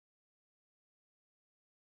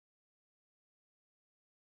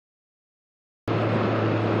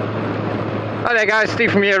Hi there guys,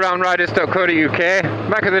 Steve from yearoundriders.co.uk,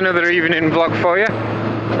 back with another evening vlog for you.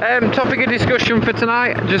 Topic of discussion for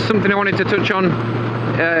tonight, just something I wanted to touch on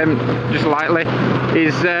just lightly,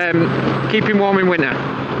 is keeping warm in winter.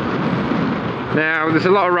 Now there's a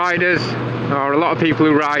lot of riders, or a lot of people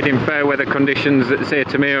who ride in fair weather conditions that say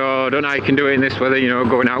to me, oh, I don't know how you can do it in this weather, you know,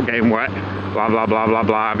 going out getting wet, blah blah blah blah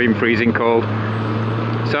blah, being freezing cold.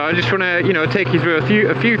 So I just want to, you know, take you through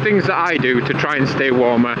a few things that I do to try and stay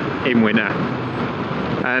warmer in winter.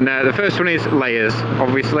 And the first one is layers,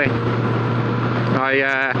 obviously.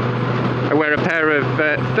 I wear a pair of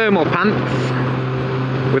thermal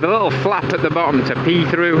pants with a little flap at the bottom to pee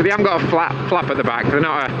through. They haven't got a flap at the back. They're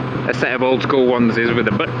not a set of old school onesies with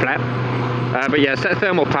a butt flap. But yeah, a set of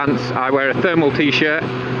thermal pants. I wear a thermal t-shirt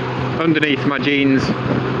underneath my jeans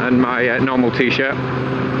and my normal t-shirt.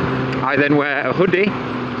 I then wear a hoodie.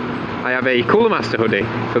 I have a Cooler Master hoodie.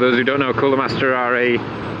 For those who don't know, Cooler Master are a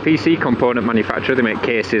PC component manufacturer. They make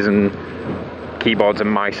cases and keyboards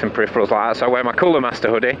and mice and peripherals like that. So I wear my Cooler Master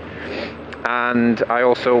hoodie, and I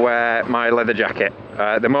also wear my leather jacket.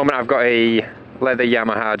 At the moment I've got a leather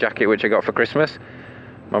Yamaha jacket which I got for Christmas.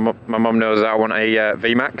 My mum knows that I want a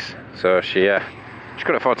V-Max, so she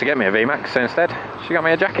couldn't afford to get me a V-Max, so instead she got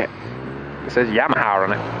me a jacket. It says Yamaha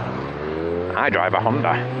on it. I drive a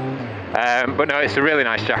Honda. But no, it's a really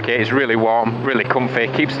nice jacket. It's really warm, really comfy,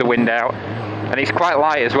 keeps the wind out, and it's quite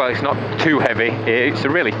light as well. It's not too heavy. It's a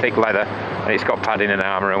really thick leather, and it's got padding and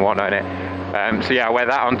armour and whatnot in it. So yeah, I wear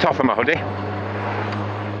that on top of my hoodie,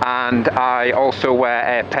 and I also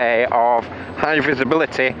wear a pair of high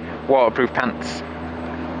visibility waterproof pants,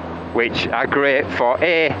 which are great for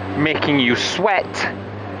A, making you sweat,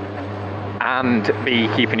 and B,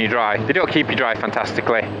 keeping you dry. They don't keep you dry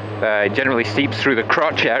fantastically. It generally seeps through the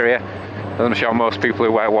crotch area. As I'm sure most people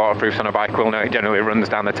who wear waterproofs on a bike will know, it generally runs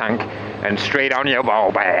down the tank and straight down your ball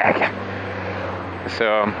bag.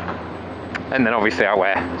 So, and then obviously I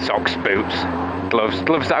wear socks, boots, gloves.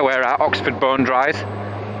 Gloves that I wear are Oxford Bone Dries.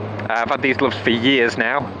 I've had these gloves for years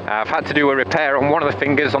now. I've had to do a repair on one of the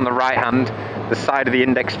fingers on the right hand, the side of the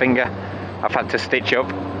index finger. I've had to stitch up.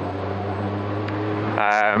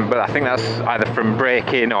 But I think that's either from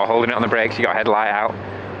braking or holding it on the brakes. You got a headlight out.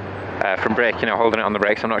 From braking or holding it on the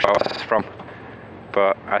brakes, I'm not sure what that's from,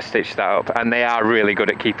 but I stitched that up, and they are really good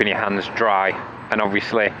at keeping your hands dry, and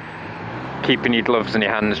obviously keeping your gloves and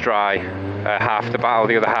your hands dry. Half the battle.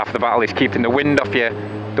 The other half of the battle is keeping the wind off your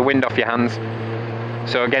hands.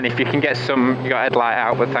 So again, if you can get some, you got headlight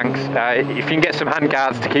out, but thanks. If you can get some hand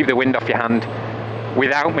guards to keep the wind off your hand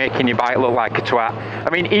without making your bike look like a twat. I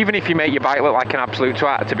mean, even if you make your bike look like an absolute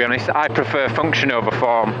twat, to be honest, I prefer function over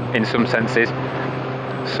form in some senses.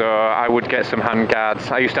 So I would get some hand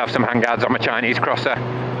guards. I used to have some hand guards on my Chinese crosser,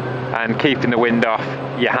 and keeping the wind off,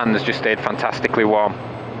 your hands just stayed fantastically warm.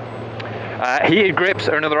 Heated grips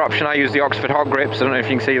are another option. I use the Oxford hot grips. I don't know if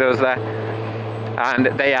you can see those there.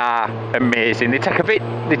 And they are amazing. They take a bit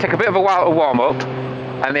of a while to warm up,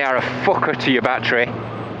 and they are a fucker to your battery,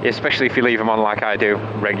 especially if you leave them on like I do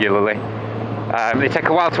regularly. They take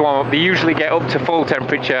a while to warm up. They usually get up to full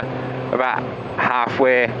temperature about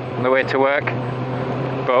halfway on the way to work.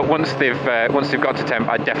 But once they've got to temp,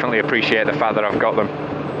 I definitely appreciate the fact that I've got them.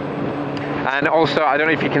 And also, I don't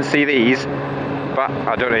know if you can see these, but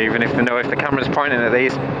I don't even know if the camera's pointing at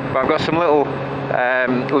these, but I've got some little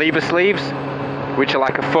lever sleeves, which are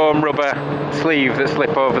like a foam rubber sleeve that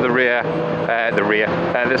slip over the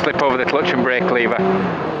that slip over the clutch and brake lever.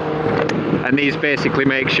 And these basically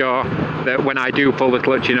make sure that when I do pull the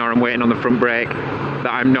clutch in or I'm waiting on the front brake,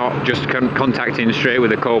 that I'm not just contacting straight with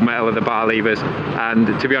the cold metal of the bar levers. And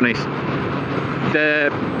to be honest,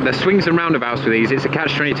 the swings and roundabouts with these, it's a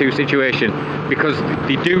catch-22 situation, because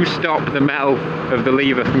they do stop the metal of the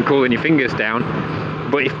lever from cooling your fingers down,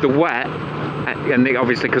 but if they're wet, and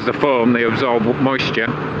obviously because the foam, they absorb moisture,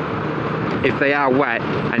 if they are wet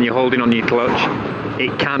and you're holding on your clutch,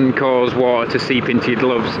 it can cause water to seep into your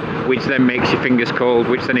gloves, which then makes your fingers cold,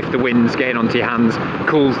 which then if the wind's getting onto your hands,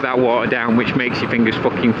 cools that water down, which makes your fingers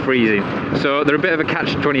fucking freezing. So they're a bit of a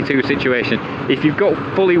catch-22 situation. If you've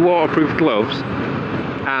got fully waterproof gloves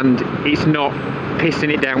and it's not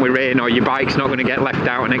pissing it down with rain, or your bike's not going to get left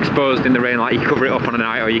out and exposed in the rain, like you cover it up on a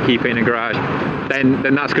night or you keep it in a garage, then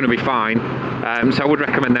that's going to be fine. So I would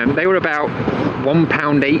recommend them. They were about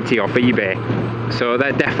 £1.80 off eBay, so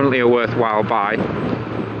they're definitely a worthwhile buy.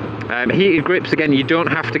 Heated grips, again, you don't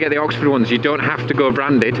have to get the Oxford ones, you don't have to go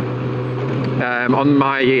branded. On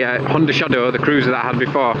my Honda Shadow, the cruiser that I had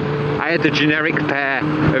before, I had the generic pair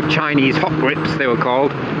of Chinese hot grips, they were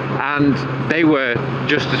called, and they were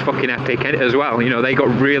just as fucking epic as well. You know, they got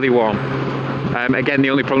really warm. Again, the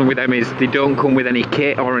only problem with them is they don't come with any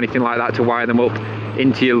kit or anything like that to wire them up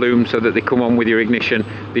into your loom so that they come on with your ignition.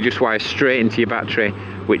 They just wire straight into your battery,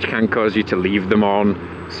 which can cause you to leave them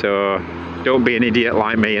on. So don't be an idiot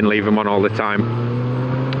like me and leave them on all the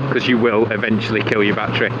time, because you will eventually kill your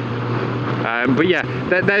battery. But yeah,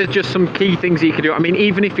 there's just some key things that you can do. I mean,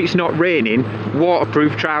 even if it's not raining,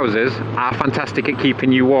 waterproof trousers are fantastic at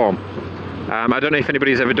keeping you warm. I don't know if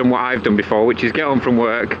anybody's ever done what I've done before, which is get home from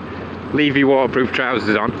work, leave your waterproof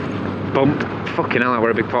trousers on, bump, fucking hell, I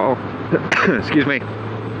wear a big bottle, excuse me,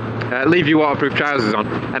 leave your waterproof trousers on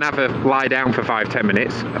and have a lie down for 5-10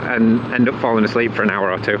 minutes and end up falling asleep for an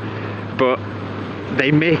hour or two. But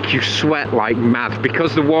they make you sweat like mad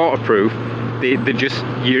because they're waterproof. They just,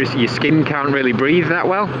 your skin can't really breathe that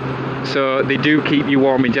well, so they do keep you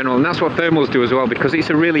warm in general, and that's what thermals do as well, because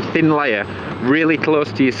it's a really thin layer really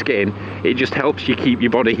close to your skin. It just helps you keep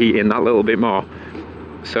your body heating that little bit more.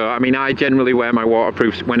 So I mean, I generally wear my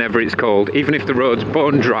waterproofs whenever it's cold, even if the road's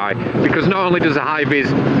bone dry, because not only does a high vis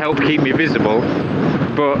help keep me visible,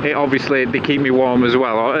 but it obviously, they keep me warm as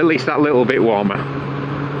well, or at least that little bit warmer.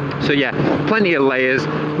 So yeah, plenty of layers.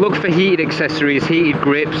 Look for heated accessories, heated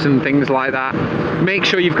grips and things like that. Make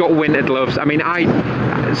sure you've got winter gloves. I mean,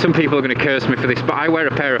 some people are going to curse me for this, but I wear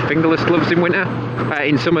a pair of fingerless gloves in winter,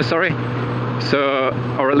 in summer, sorry. So,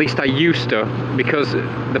 or at least I used to, because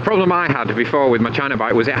the problem I had before with my China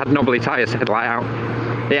bike was it had knobbly tyres, headlight out.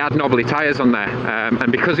 It had knobbly tyres on there,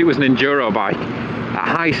 and because it was an enduro bike, at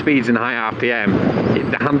high speeds and high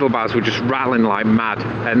RPM, the handlebars were just rattling like mad,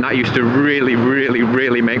 and that used to really, really,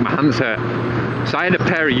 really make my hands hurt. So I had a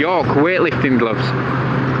pair of York weightlifting gloves,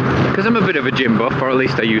 because I'm a bit of a gym buff, or at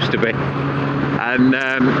least I used to be. And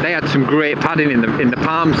they had some great padding in the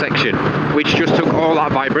palm section, which just took all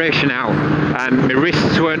that vibration out, and my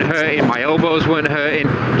wrists weren't hurting, my elbows weren't hurting.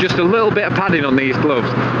 Just a little bit of padding on these gloves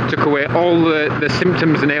took away all the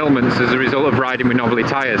symptoms and ailments as a result of riding with knobbly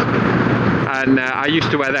tyres. And I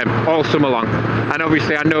used to wear them all summer long. And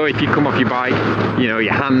obviously I know if you come off your bike, you know,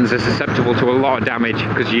 your hands are susceptible to a lot of damage,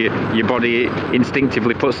 because your body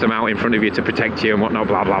instinctively puts them out in front of you to protect you and whatnot,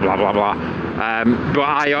 blah blah blah blah blah. But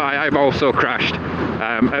I've also crashed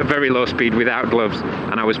at very low speed without gloves,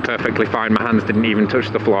 and I was perfectly fine. My hands didn't even touch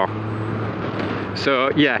the floor.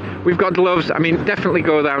 So yeah, we've got gloves. I mean, definitely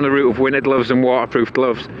go down the route of winter gloves and waterproof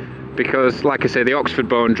gloves, because like I say, the Oxford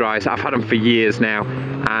bone dries, I've had them for years now,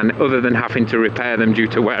 and other than having to repair them due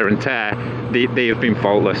to wear and tear, they have been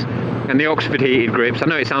faultless. And the Oxford heated grips, I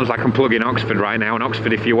know it sounds like I'm plugging Oxford right now, and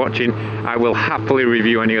Oxford, if you're watching, I will happily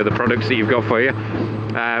review any other products that you've got for you.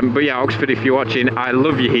 But yeah, Oxford, if you're watching, I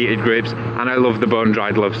love your heated grips, and I love the bone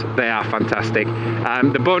dry gloves. They are fantastic.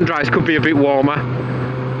 The bone dries could be a bit warmer,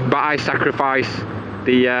 but I sacrifice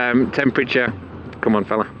the temperature. Come on,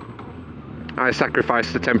 fella. I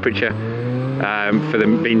sacrifice the temperature for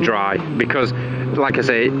them being dry, because like I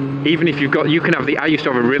say, even if you've got, you can have I used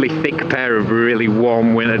to have a really thick pair of really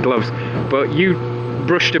warm winter gloves, but you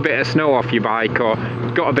brushed a bit of snow off your bike or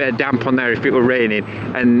got a bit of damp on there if it were raining,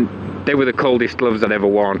 and they were the coldest gloves I'd ever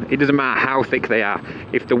worn. It doesn't matter how thick they are,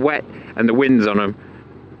 if they're wet and the wind's on them,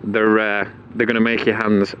 they're gonna make your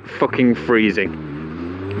hands fucking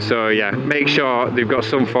freezing. So yeah, make sure they've got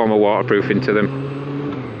some form of waterproofing to them.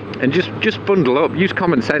 And just bundle up, use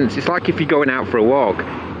common sense. It's like if you're going out for a walk,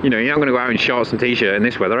 you know, you're not going to go out in shorts and t-shirt in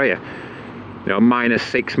this weather, are you? You know,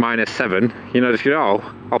 -6, -7, you know, just go, oh,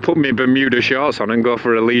 I'll put my Bermuda shorts on and go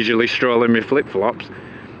for a leisurely stroll in my flip-flops.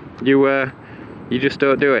 You just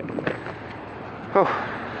don't do it. Oh.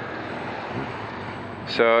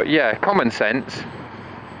 So yeah, common sense,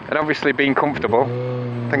 and obviously being comfortable.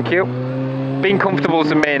 Thank you. Being comfortable is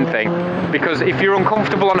the main thing, because if you're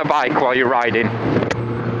uncomfortable on a bike while you're riding,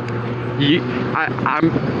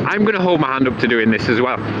 I'm going to hold my hand up to doing this as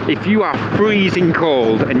well. If you are freezing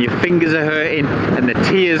cold and your fingers are hurting and the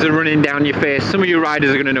tears are running down your face, some of you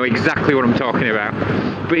riders are going to know exactly what I'm talking about.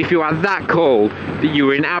 But if you are that cold that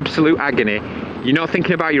you're in absolute agony, you're not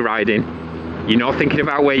thinking about your riding, you're not thinking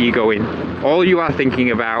about where you're going, all you are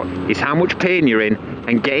thinking about is how much pain you're in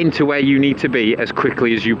and getting to where you need to be as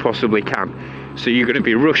quickly as you possibly can. So you're going to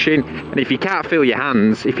be rushing, and if you can't feel your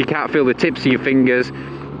hands, if you can't feel the tips of your fingers,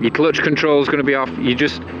 your clutch control is going to be off,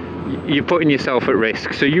 you're putting yourself at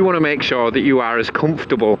risk. So you want to make sure that you are as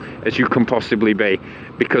comfortable as you can possibly be,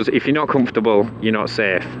 because if you're not comfortable, you're not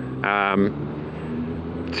safe.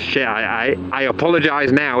 Shit, I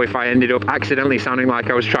apologise now if I ended up accidentally sounding like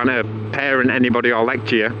I was trying to parent anybody or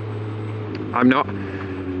lecture you. I'm not.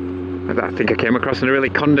 I think I came across in a really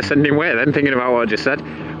condescending way then, thinking about what I just said.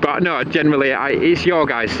 But no, generally, it's your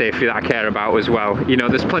guys' safety that I care about as well. You know,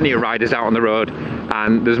 there's plenty of riders out on the road,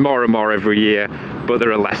 and there's more and more every year. but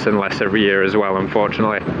there are less and less every year as well,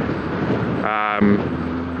 unfortunately.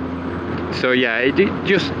 So yeah,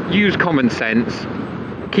 just use common sense.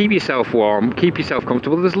 Keep yourself warm, keep yourself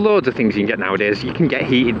comfortable. There's loads of things you can get nowadays. You can get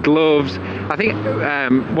heated gloves. I think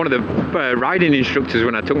one of the riding instructors,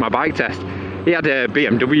 when I took my bike test, he had a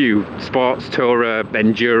BMW Sports Tourer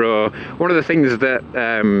Enduro. One of the things that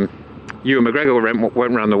Ewan McGregor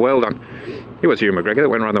went around the world on. It was Ewan McGregor that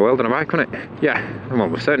went around the world on a bike, wasn't it? Yeah, I'm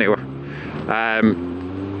almost certain it was.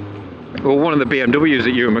 Well, one of the BMWs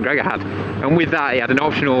that Ewan McGregor had, and with that he had an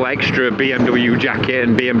optional extra BMW jacket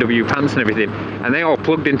and BMW pants and everything, and they all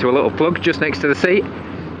plugged into a little plug just next to the seat,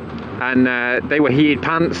 and they were heated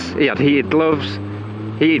pants. He had heated gloves,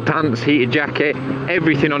 heated pants, heated jacket,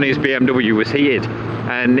 everything on his BMW was heated.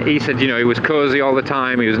 And he said, you know, he was cozy all the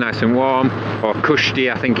time, he was nice and warm, or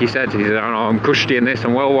cushy, I think he said. He said, oh, no, I'm cushy in this,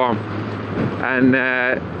 I'm well warm. And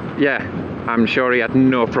yeah, I'm sure he had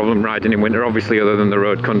no problem riding in winter, obviously, other than the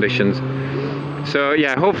road conditions. So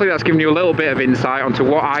yeah, hopefully that's given you a little bit of insight onto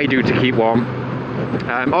what I do to keep warm.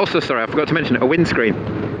 Also, sorry, I forgot to mention a windscreen.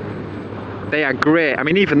 They are great. I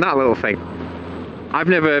mean, even that little thing. I've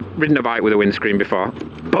never ridden a bike with a windscreen before.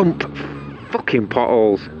 Bump! Fucking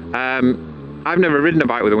potholes. I've never ridden a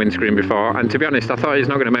bike with a windscreen before, and to be honest, I thought it's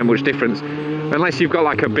not going to make much difference. Unless you've got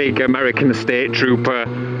like a big American state trooper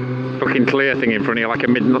fucking clear thing in front of you, like a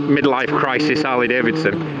midlife crisis Harley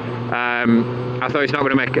Davidson. I thought it's not going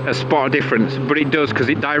to make a spot of difference, but it does, because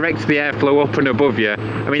it directs the airflow up and above you.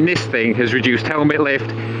 I mean, this thing has reduced helmet lift,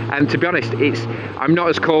 and to be honest, I'm not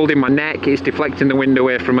as cold in my neck, it's deflecting the wind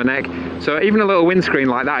away from my neck. So even a little windscreen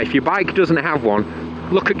like that, if your bike doesn't have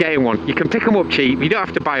one, look at getting one. You can pick them up cheap, you don't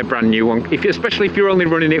have to buy a brand new one, especially if you're only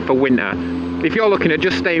running it for winter. If you're looking at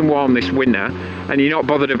just staying warm this winter, and you're not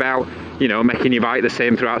bothered about, you know, making your bike the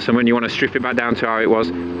same throughout summer, and you want to strip it back down to how it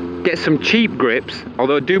was, get some cheap grips,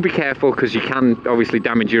 although do be careful, because you can obviously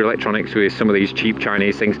damage your electronics with some of these cheap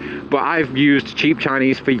Chinese things. But I've used cheap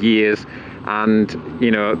Chinese for years, and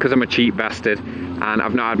you know, because I'm a cheap bastard, and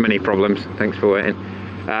I've not had many problems. Thanks for waiting.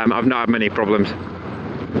 I've not had many problems.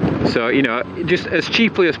 So, you know, just as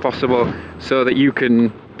cheaply as possible, so that you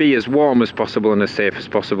can be as warm as possible and as safe as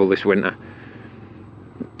possible this winter.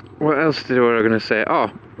 What else was I going to say?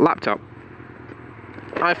 Oh, laptop.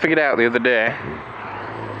 I figured out the other day,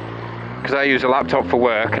 because I use a laptop for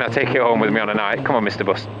work and I take it home with me on a night. Come on, Mr.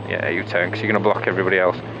 Bus. Yeah, you turn, because you're going to block everybody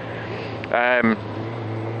else.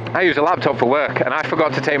 I use a laptop for work, and I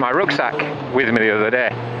forgot to take my rucksack with me the other day.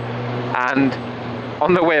 And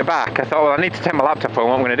on the way back, I thought, well, I need to take my laptop home.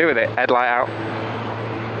 What am I going to do with it? Headlight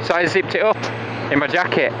out. So I zipped it up in my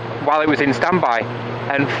jacket while it was in standby,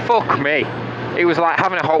 and fuck me, it was like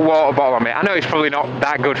having a hot water bottle on me. I know it's probably not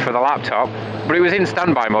that good for the laptop, but it was in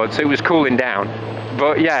standby mode, so it was cooling down.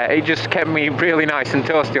 But yeah, it just kept me really nice and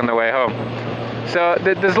toasty on the way home. So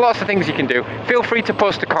there's lots of things you can do. Feel free to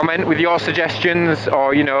post a comment with your suggestions,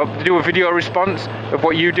 or, you know, do a video response of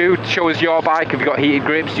what you do. Show us your bike. Have you got heated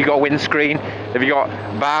grips? Have you got windscreen? Have you got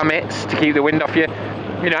bar mitts to keep the wind off you?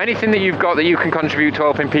 You know, anything that you've got that you can contribute to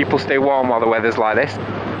helping people stay warm while the weather's like this,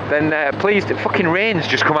 then please, the fucking rain's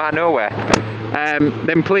just come out of nowhere.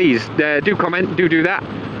 Then please do comment, do that.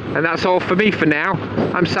 And that's all for me for now.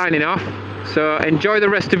 I'm signing off. So enjoy the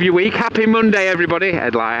rest of your week. Happy Monday, everybody.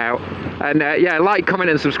 Headlight out. And yeah, like, comment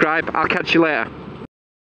and subscribe. I'll catch you later.